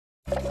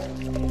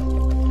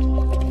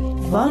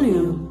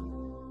Volume.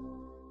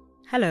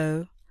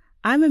 Hello,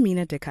 I'm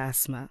Amina Deka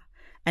Asma,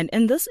 and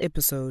in this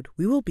episode,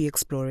 we will be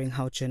exploring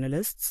how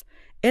journalists,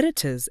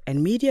 editors,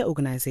 and media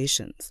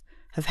organizations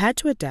have had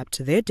to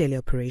adapt their daily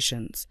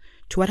operations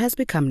to what has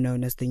become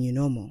known as the new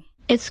normal.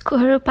 It's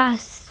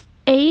 8:15.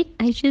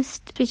 I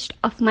just switched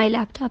off my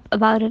laptop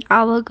about an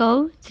hour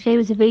ago. Today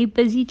was a very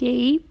busy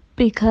day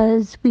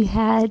because we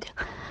had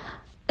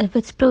a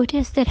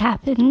protest that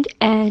happened,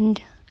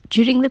 and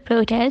during the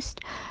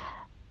protest,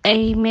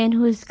 a man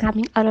who was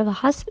coming out of a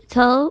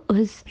hospital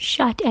was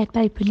shot at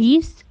by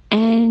police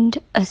and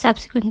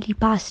subsequently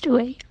passed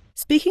away.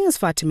 Speaking is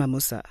Fatima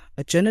Musa,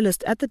 a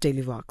journalist at the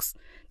Daily Vox,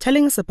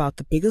 telling us about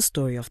the biggest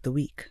story of the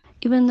week.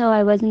 Even though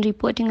I wasn't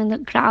reporting on the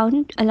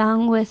ground,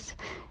 along with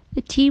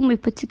the team, we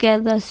put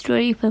together a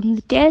story from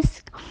the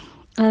desk.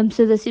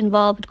 So this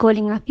involved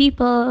calling up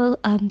people,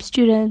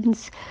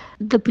 students,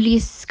 the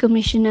police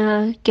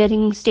commissioner,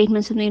 getting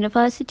statements from the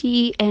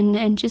university,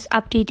 and just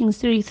updating the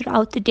story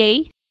throughout the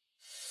day.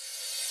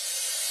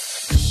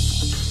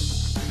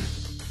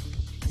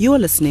 You are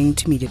listening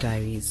to Media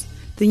Diaries,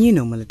 the new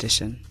normal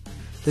edition.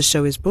 The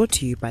show is brought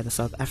to you by the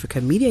South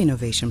Africa Media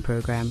Innovation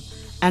Programme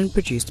and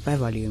produced by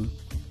Volume.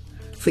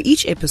 For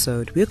each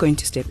episode, we are going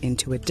to step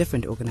into a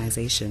different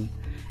organization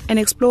and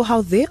explore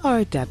how they are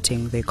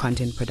adapting their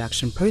content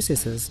production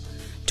processes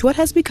to what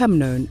has become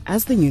known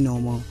as the new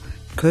normal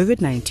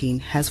COVID-19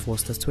 has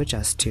forced us to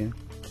adjust to.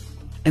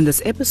 In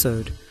this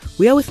episode,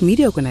 we are with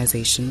media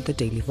organization the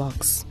Daily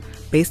Vox,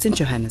 based in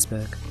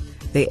Johannesburg.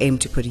 They aim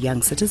to put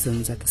young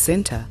citizens at the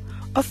center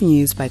of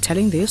news by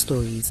telling their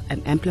stories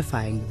and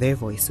amplifying their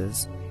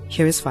voices.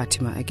 Here is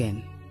Fatima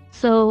again.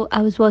 So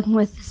I was working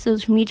with the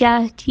social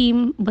media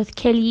team with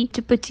Kelly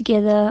to put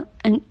together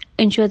and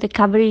ensure the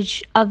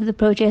coverage of the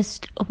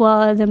protest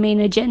were the main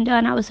agenda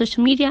on our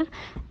social media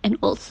and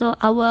also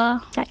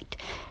our site.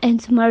 And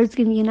tomorrow's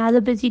going to be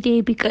another busy day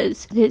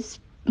because there's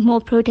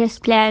more protests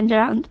planned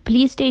around the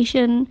police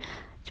station,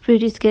 to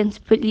protest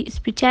against police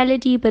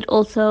brutality, but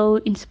also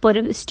in support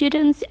of the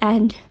students.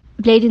 And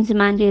Bladen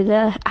Zimande,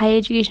 the higher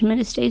education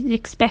minister, is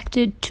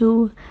expected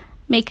to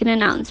make an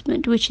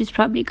announcement, which is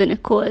probably going to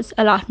cause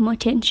a lot more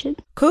tension.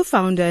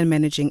 Co-founder and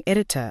managing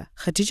editor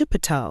Khadija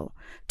Patel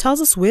tells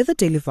us where the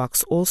Daily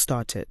Vox all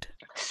started.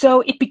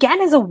 So it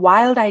began as a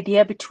wild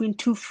idea between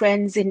two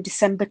friends in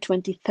December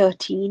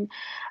 2013.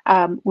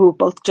 We were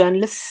both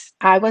journalists.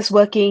 I was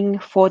working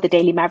for the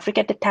Daily Maverick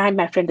at the time.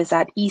 My friend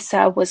Azad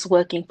Isa was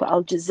working for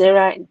Al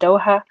Jazeera in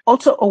Doha.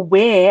 Also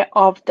aware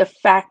of the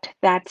fact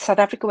that South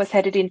Africa was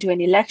headed into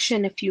an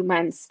election a few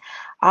months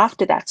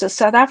after that. So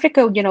South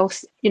Africa,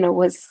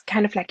 was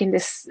kind of like in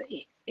this,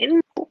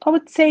 I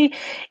would say,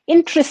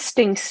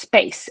 interesting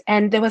space.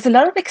 And there was a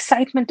lot of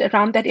excitement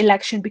around that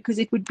election because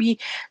it would be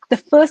the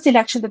first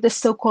election that the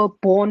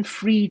so-called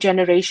born-free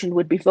generation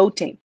would be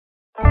voting.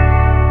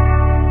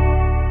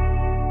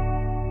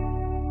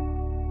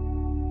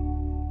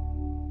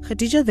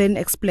 Khadija then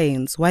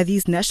explains why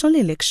these national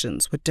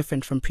elections were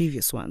different from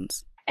previous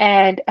ones.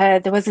 And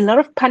there was a lot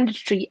of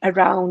punditry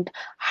around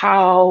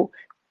how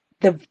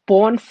the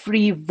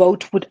born-free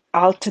vote would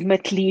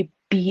ultimately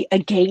be a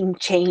game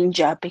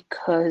changer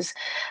because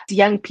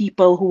young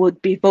people who would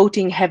be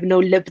voting have no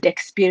lived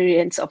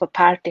experience of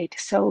apartheid.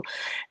 So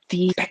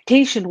the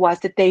expectation was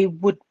that they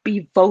would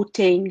be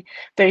voting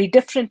very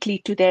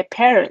differently to their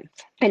parents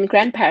and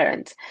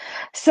grandparents.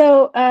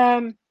 So,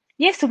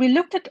 so we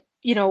looked at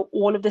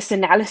all of this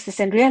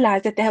analysis and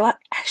realized that there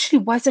actually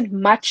wasn't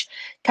much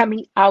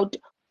coming out,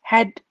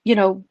 had,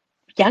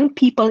 young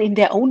people in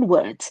their own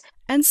words.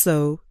 And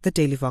so the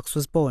Daily Vox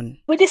was born.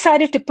 We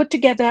decided to put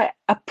together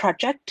a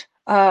project.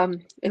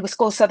 It was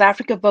called South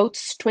Africa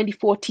Votes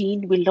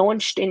 2014. We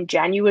launched in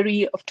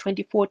January of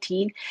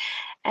 2014,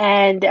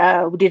 and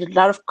we did a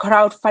lot of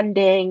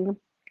crowdfunding.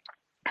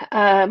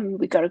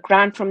 We got a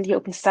grant from the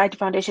Open Society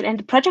Foundation, and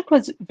the project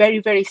was very,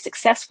 very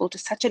successful to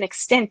such an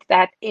extent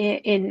that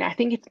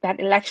that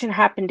election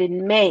happened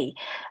in May.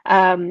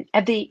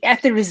 At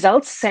the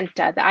results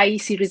center, the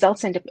IEC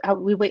results center,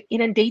 we were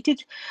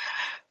inundated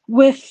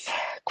with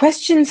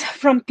questions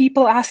from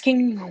people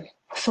asking,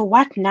 so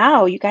what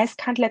now? You guys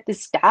can't let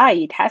this die.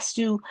 It has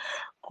to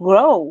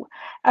grow.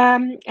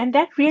 And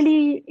that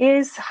really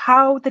is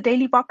how the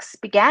Daily Vox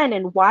began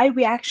and why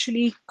we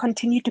actually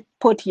continue to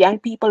put young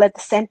people at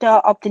the center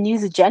of the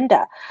news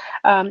agenda.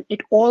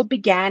 It all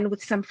began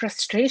with some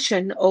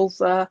frustration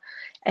over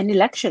an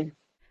election.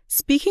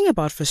 Speaking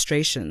about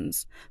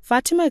frustrations,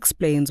 Fatima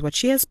explains what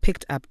she has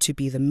picked up to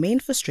be the main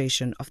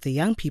frustration of the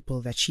young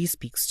people that she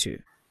speaks to.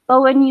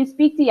 But when you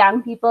speak to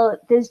young people,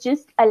 there's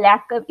just a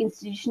lack of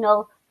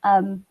institutional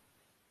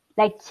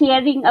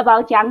caring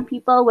about young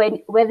people,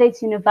 whether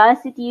it's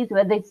universities,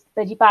 whether it's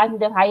the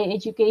Department of Higher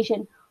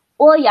Education,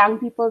 or young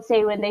people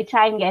say when they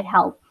try and get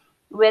help,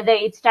 whether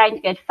it's trying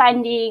to get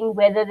funding,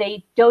 whether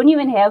they don't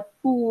even have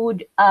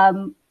food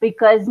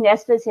because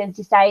Nestlé has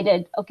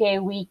decided, okay,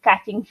 we're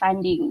cutting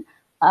funding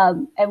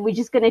and we're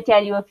just going to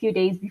tell you a few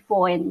days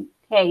before and,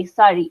 hey,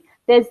 sorry.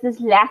 there's this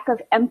lack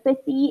of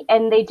empathy,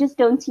 and they just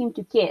don't seem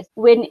to care.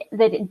 When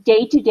the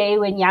day to day,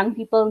 when young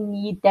people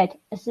need that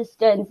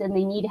assistance and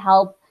they need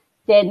help,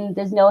 then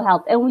there's no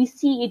help. And we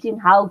see it in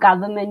how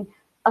government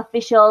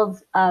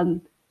officials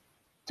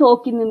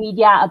talk in the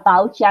media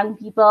about young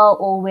people,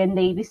 or when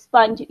they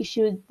respond to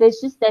issues.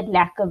 There's just that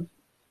lack of,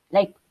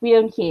 like, we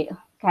don't care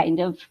kind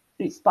of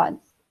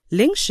response.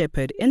 Ling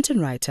Shepherd, intern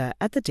writer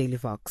at the Daily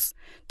Vox,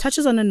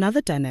 touches on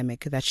another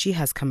dynamic that she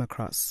has come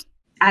across.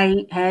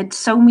 I had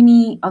so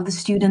many of the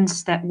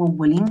students that were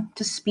willing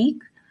to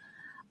speak,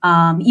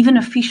 even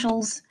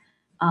officials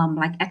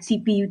like at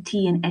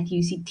CPUT and at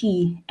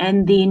UCT.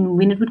 And then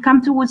when it would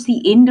come towards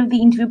the end of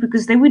the interview,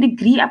 because they would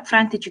agree up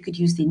front that you could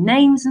use their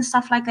names and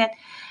stuff like that,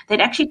 they'd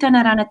actually turn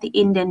around at the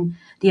end and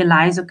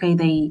realize, okay,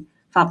 they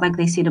felt like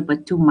they said a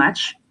bit too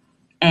much.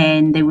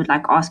 And they would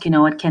like ask,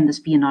 what, can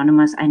this be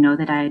anonymous? I know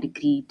that I had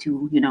agreed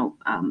to,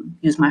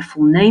 use my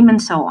full name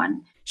and so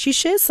on. She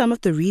shares some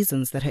of the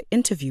reasons that her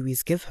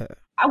interviewees give her.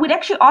 I would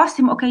actually ask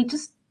them, okay,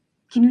 just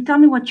can you tell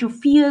me what your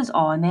fears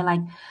are? And they're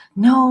like,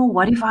 no,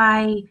 what if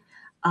I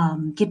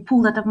get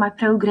pulled out of my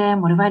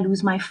program? What if I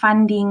lose my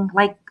funding?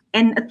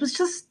 And it was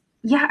just,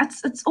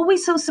 it's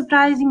always so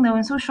surprising though,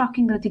 and so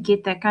shocking though, to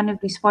get that kind of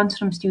response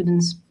from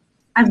students.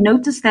 I've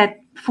noticed that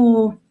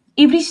for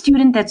every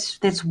student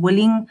that's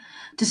willing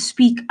to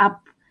speak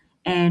up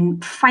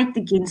and fight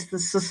against the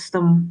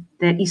system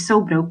that is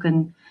so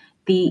broken,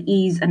 there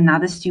is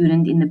another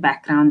student in the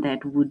background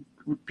that would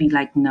be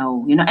like,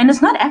 no, and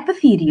it's not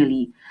apathy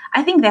really.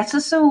 I think that's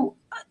also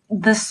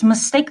this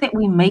mistake that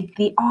we make.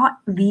 There are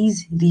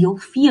these real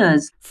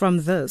fears.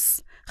 From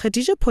this,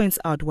 Khadija points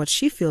out what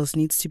she feels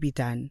needs to be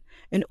done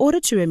in order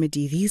to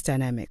remedy these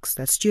dynamics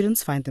that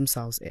students find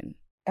themselves in.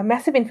 A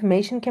massive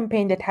information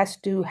campaign that has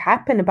to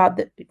happen about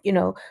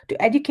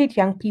to educate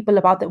young people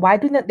about that. Why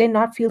do they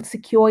not feel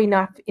secure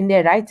enough in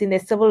their rights, in their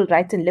civil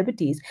rights and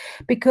liberties?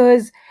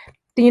 Because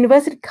the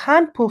university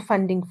can't pull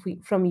funding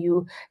from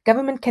you.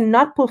 Government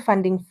cannot pull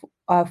funding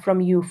from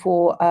you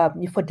for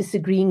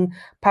disagreeing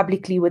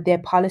publicly with their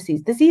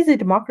policies. This is a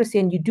democracy,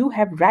 and you do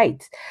have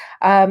rights.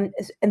 And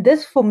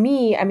this, for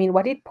me, I mean,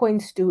 what it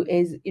points to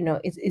is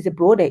a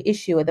broader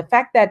issue. The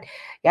fact that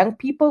young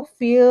people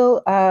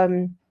feel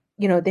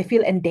they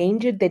feel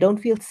endangered, they don't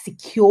feel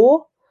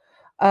secure.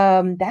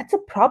 That's a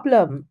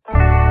problem.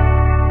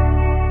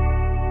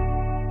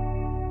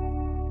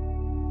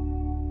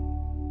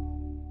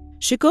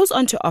 She goes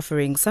on to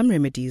offering some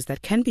remedies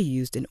that can be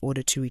used in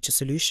order to reach a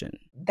solution.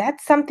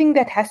 That's something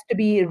that has to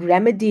be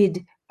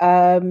remedied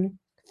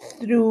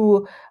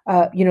through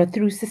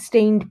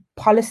sustained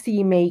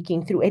policy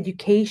making, through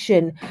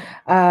education,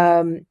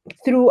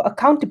 through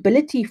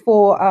accountability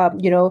for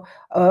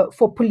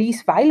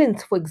police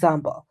violence, for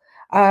example.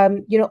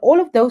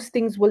 All of those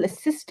things will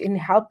assist in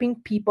helping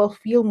people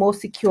feel more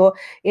secure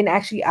in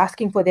actually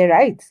asking for their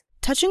rights.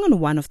 Touching on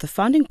one of the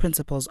founding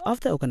principles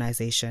of the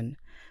organization,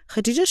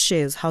 Khadija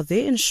shares how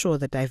they ensure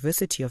the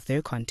diversity of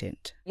their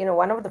content.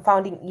 One of the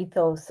founding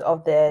ethos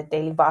of the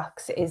Daily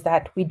Vox is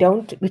that we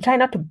try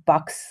not to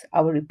box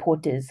our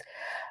reporters.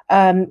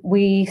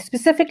 We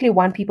specifically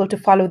want people to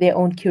follow their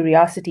own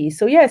curiosity.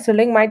 So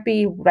Ling might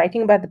be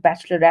writing about the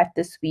Bachelorette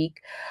this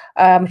week.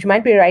 She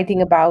might be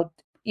writing about,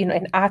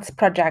 an arts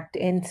project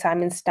in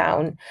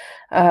Simonstown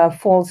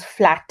falls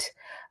flat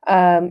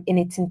in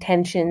its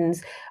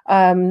intentions.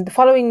 The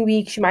following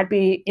week, she might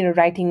be,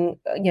 writing,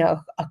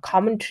 a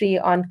commentary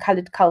on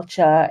colored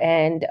culture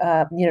and,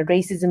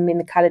 racism in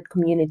the colored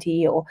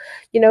community, or,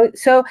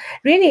 so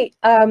really,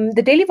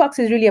 the Daily Vox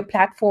is really a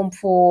platform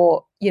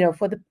for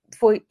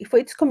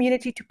its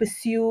community to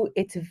pursue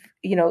its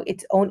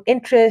own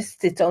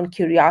interests, its own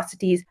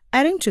curiosities.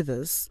 Adding to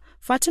this,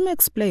 Fatima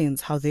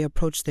explains how they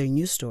approach their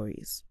news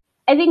stories.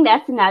 I think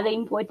that's another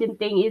important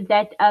thing, is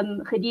that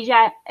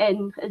Khadija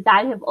and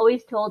Azad have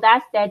always told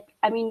us that,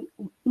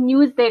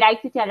 news they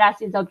like to tell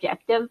us is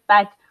objective,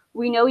 but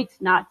we know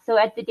it's not. So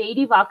at the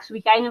Daily Vox,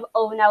 we kind of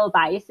own our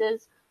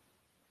biases.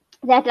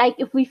 That, like,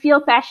 if we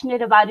feel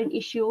passionate about an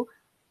issue,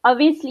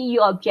 obviously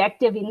you're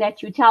objective in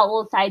that you tell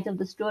all sides of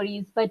the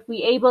stories, but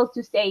we're able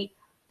to say,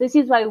 this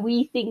is why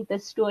we think the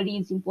story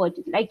is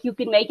important. Like, you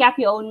can make up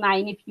your own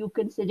mind if you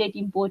consider it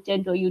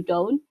important or you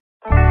don't.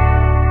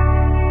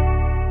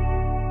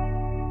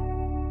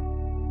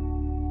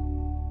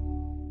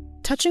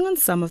 Touching on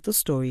some of the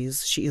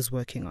stories she is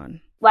working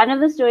on. One of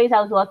the stories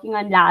I was working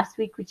on last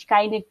week, which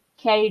kind of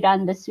carried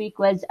on this week,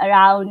 was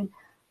around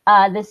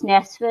this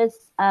NSFAS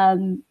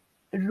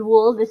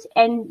rule, this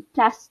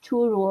N+2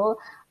 rule,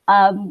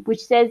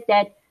 which says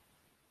that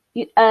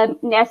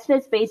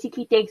NSFAS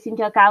basically takes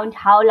into account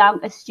how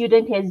long a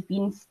student has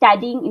been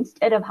studying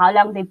instead of how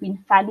long they've been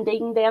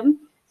funding them.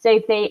 So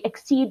if they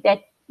exceed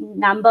that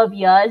number of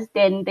years,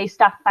 then they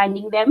stop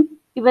funding them,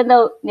 even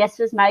though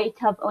NSFAS might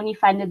have only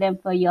funded them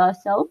for a year or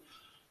so.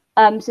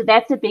 So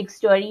that's a big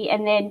story.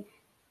 And then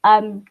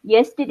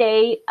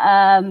yesterday,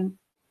 Adam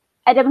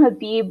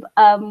Habib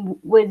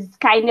was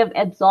kind of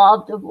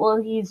absolved of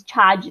all his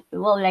charges.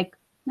 Well, like,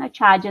 not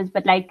charges,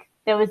 but like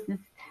there was this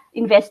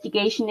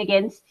investigation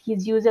against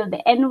his use of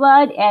the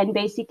N-word, and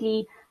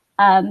basically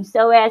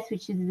SOAS,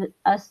 which is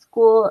a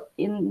school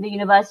in the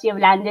University of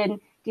London,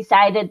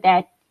 decided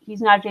that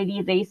he's not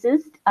really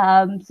racist,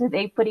 so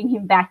they're putting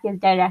him back as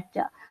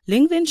director.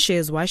 Ling then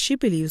shares why she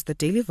believes that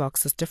Daily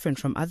Vox is different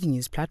from other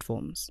news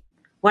platforms.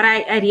 What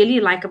I really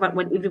like about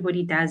what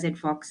everybody does at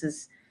Vox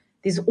is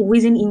there's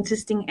always an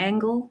interesting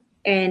angle,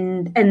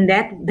 and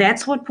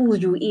that's what pulls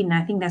you in.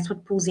 I think that's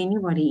what pulls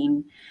anybody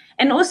in.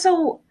 And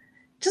also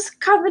just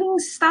covering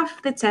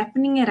stuff that's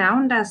happening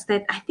around us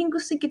that I think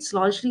also gets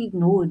largely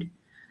ignored,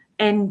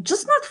 and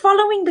just not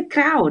following the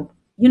crowd.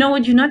 You know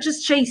what? You're not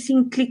just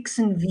chasing clicks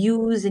and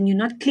views, and you're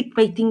not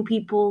clickbaiting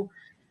people.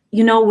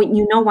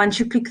 When once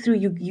you click through,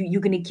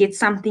 you're gonna get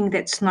something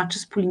that's not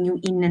just pulling you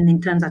in, and then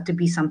turns out to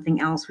be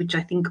something else, which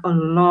I think a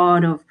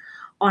lot of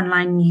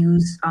online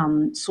news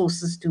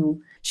sources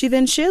do. She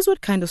then shares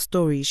what kind of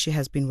stories she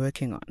has been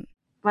working on.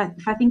 But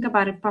if I think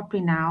about it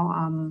properly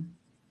now,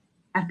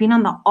 I've been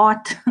on the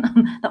art,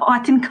 the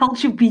art and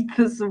culture beat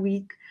this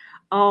week.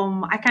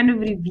 I kind of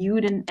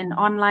reviewed an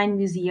online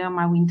museum.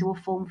 I went to a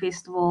film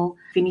festival,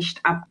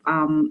 finished up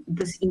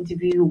this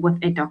interview with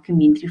a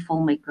documentary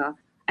filmmaker.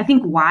 I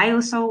think why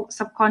also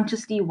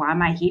subconsciously why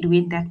my head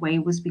went that way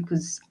was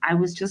because I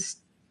was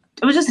just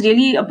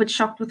really a bit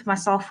shocked with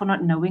myself for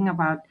not knowing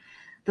about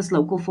this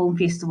local film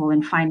festival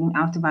and finding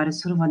out about it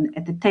sort of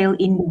at the tail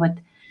end of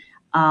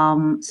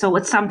it. So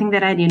it's something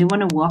that I really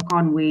want to work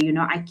on where,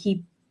 I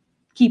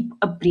keep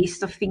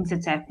abreast of things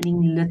that's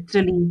happening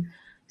literally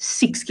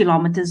 6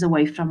 kilometers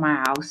away from my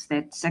house.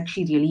 That's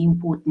actually really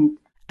important.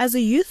 As a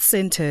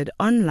youth-centered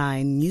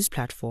online news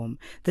platform,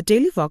 the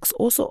Daily Vox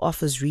also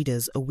offers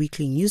readers a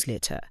weekly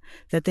newsletter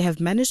that they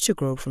have managed to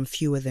grow from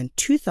fewer than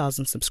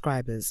 2,000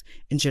 subscribers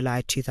in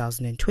July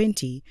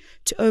 2020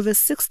 to over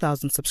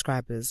 6,000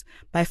 subscribers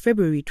by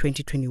February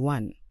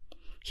 2021.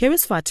 Here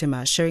is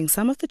Fatima sharing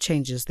some of the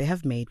changes they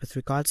have made with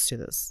regards to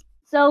this.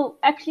 So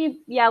actually,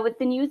 with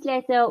the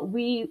newsletter,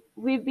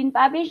 we've been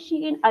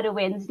publishing it on a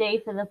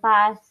Wednesday for the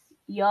past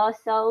year or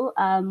so,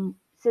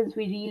 since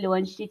we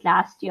relaunched it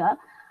last year.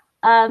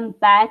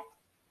 But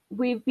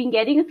we've been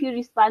getting a few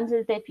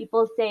responses that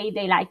people say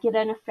they like it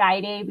on a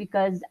Friday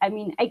because,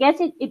 I guess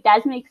it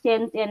does make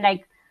sense. And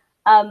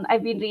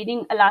I've been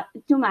reading a lot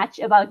too much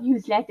about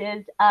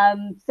newsletters.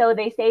 So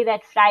they say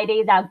that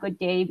Fridays are a good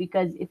day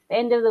because it's the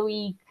end of the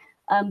week.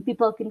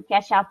 People can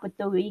catch up with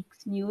the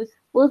week's news.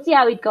 We'll see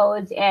how it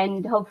goes,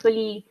 and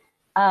hopefully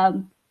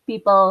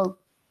people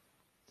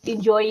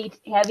enjoy it,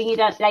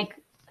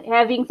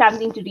 having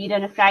something to read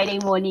on a Friday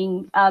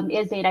morning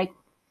as they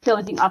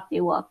closing off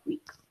their work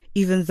week.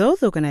 Even though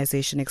the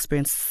organization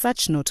experienced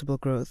such notable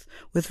growth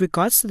with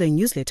regards to their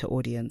newsletter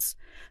audience,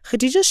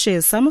 Khadija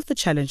shares some of the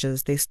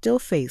challenges they still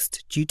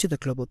faced due to the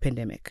global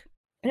pandemic.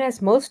 And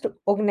as most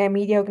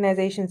media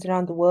organizations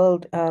around the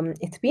world,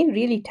 it's been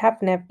really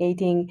tough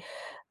navigating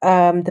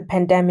the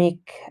pandemic.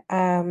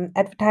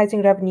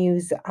 Advertising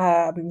revenues,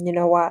 are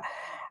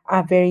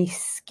very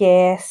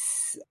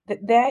scarce.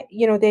 There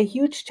are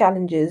huge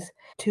challenges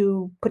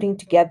to putting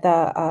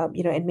together,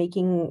 and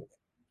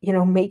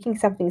making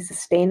something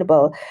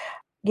sustainable,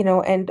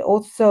 and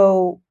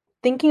also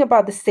thinking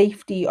about the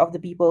safety of the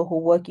people who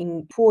are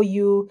working for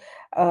you.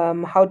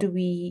 How do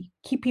we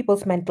keep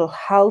people's mental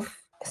health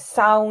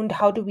sound?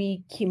 How do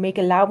we make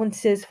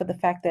allowances for the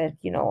fact that,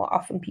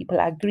 often people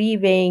are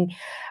grieving,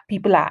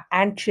 people are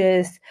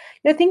anxious,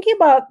 thinking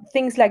about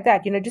things like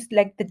that, just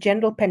like the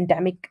general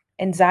pandemic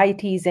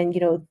anxieties and,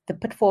 the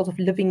pitfalls of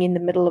living in the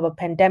middle of a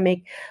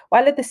pandemic,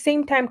 while at the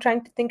same time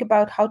trying to think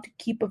about how to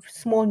keep a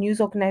small news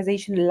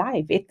organization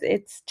alive.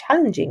 It's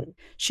challenging.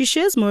 She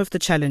shares more of the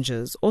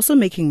challenges, also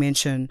making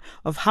mention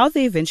of how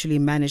they eventually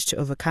managed to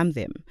overcome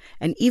them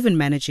and even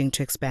managing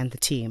to expand the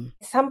team.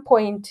 At some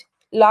point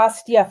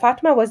last year,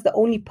 Fatma was the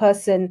only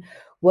person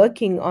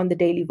working on the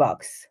Daily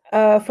Vox.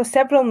 For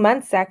several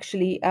months,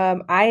 actually,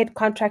 I had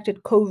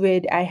contracted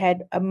COVID. I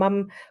had a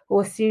mum who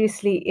was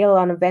seriously ill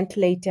on a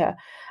ventilator.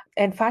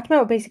 And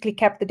Fatima basically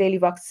kept the Daily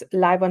Vox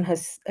live on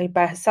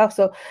by herself.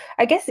 So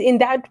I guess in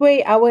that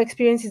way, our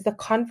experience is the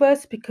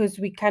converse because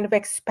we kind of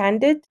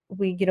expanded.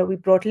 We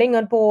brought Ling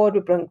on board.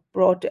 We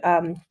brought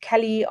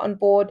Kelly on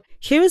board.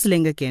 Here is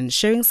Ling again,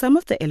 sharing some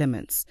of the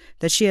elements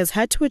that she has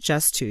had to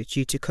adjust to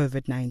due to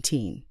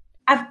COVID-19.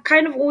 I've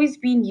kind of always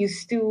been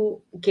used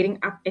to getting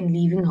up and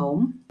leaving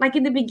home. Like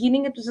in the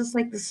beginning, it was just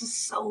like, this is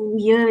so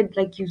weird.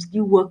 Like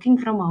you working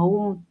from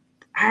home.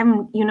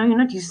 You're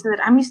not used to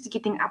that. I'm used to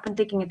getting up and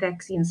taking a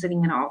taxi and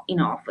sitting in an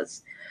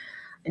office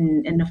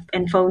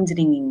and phones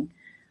ringing.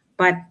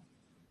 But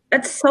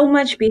it's so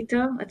much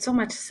better. It's so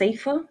much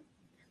safer.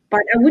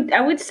 But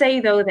I would say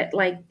though that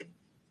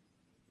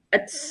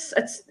it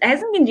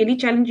hasn't been really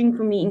challenging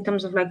for me in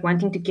terms of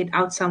wanting to get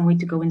out somewhere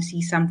to go and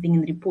see something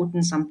and report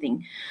on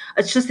something.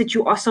 It's just that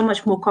you are so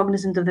much more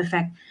cognizant of the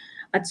fact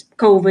it's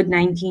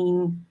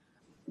COVID-19.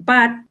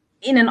 But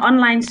in an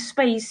online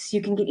space,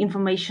 you can get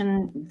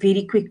information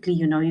very quickly,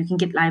 you can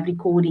get live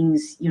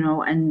recordings,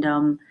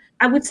 and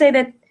I would say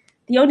that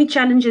the only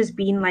challenge has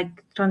been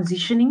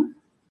transitioning.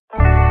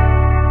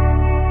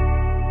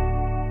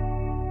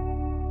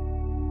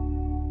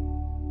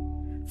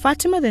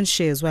 Fatima then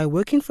shares why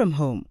working from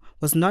home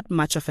was not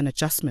much of an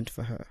adjustment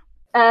for her.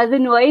 The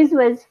noise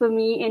was for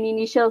me an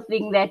initial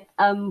thing that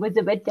was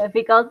a bit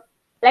difficult.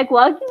 Like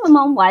working from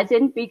home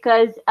wasn't,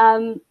 because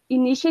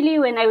initially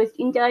when I was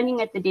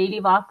interning at the Daily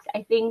Vox,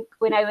 I think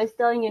when I was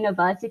still in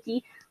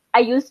university, I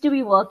used to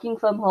be working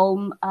from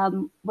home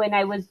when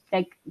I was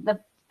I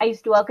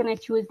used to work on a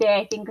Tuesday,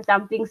 I think, or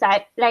something. So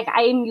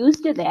I am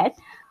used to that.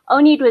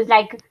 Only it was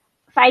like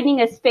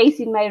finding a space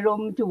in my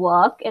room to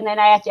work, and then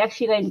I had to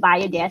actually go and buy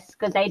a desk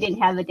because I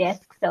didn't have a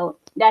desk. So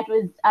that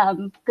was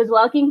because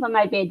working from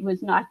my bed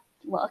was not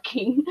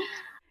working.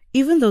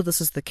 Even though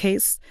this is the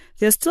case,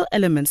 there are still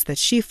elements that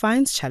she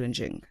finds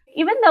challenging.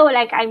 Even though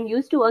I'm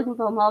used to working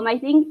from home, I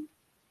think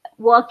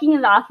working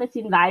in the office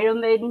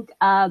environment,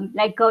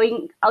 like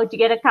going out to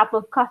get a cup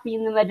of coffee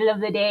in the middle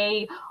of the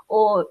day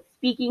or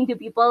speaking to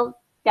people,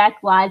 that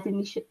was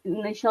an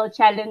initial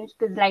challenge,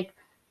 because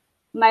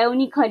my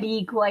only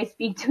colleague who I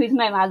speak to is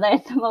my mother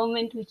at the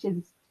moment, which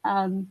is,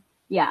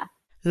 yeah.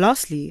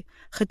 Lastly,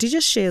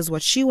 Khadija shares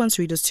what she wants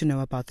readers to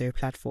know about their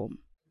platform.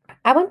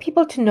 I want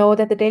people to know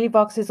that the Daily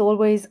Vox is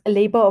always a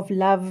labor of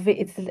love.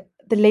 It's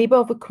the labor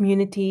of a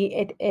community.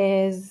 It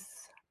is,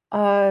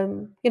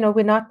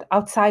 we're not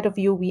outside of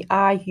you. We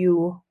are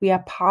you. We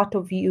are part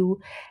of you.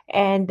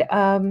 And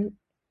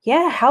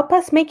help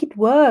us make it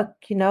work.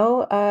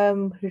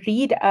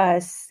 Read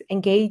us,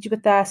 engage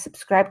with us,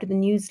 subscribe to the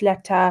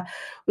newsletter.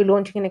 We're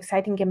launching an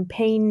exciting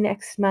campaign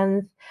next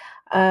month.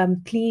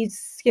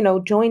 Please,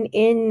 join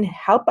in,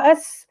 help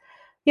us,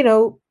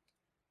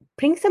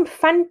 bring some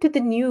fun to the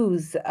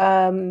news.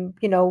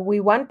 We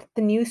want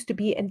the news to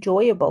be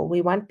enjoyable.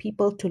 We want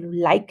people to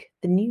like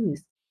the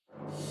news.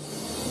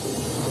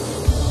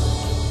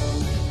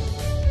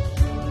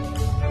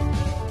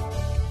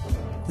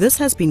 This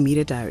has been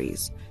Media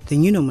Diaries, the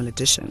new normal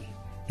edition,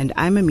 and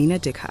I'm Amina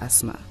Deka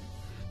Asma.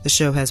 The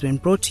show has been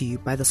brought to you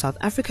by the South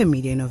Africa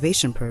Media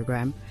Innovation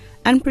Program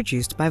and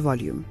produced by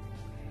Volume.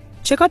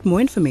 Check out more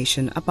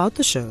information about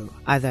the show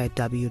either at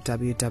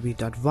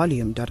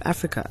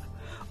www.volume.africa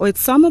or at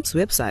SAMUP's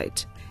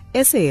website,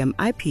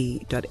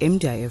 samip.mdif.org.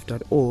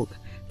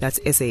 That's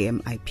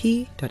samip.mdif.org.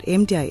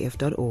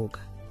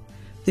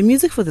 The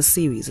music for the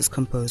series is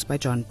composed by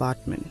John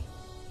Bartman.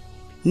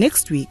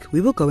 Next week,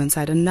 we will go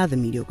inside another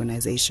media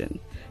organization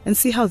and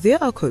see how they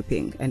are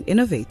coping and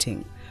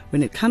innovating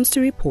when it comes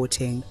to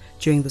reporting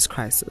during this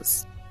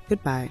crisis.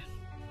 Goodbye.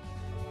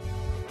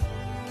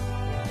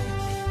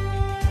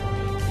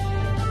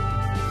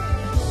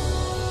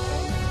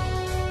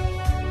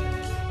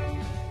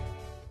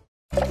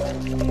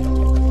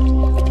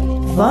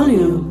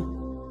 Volume.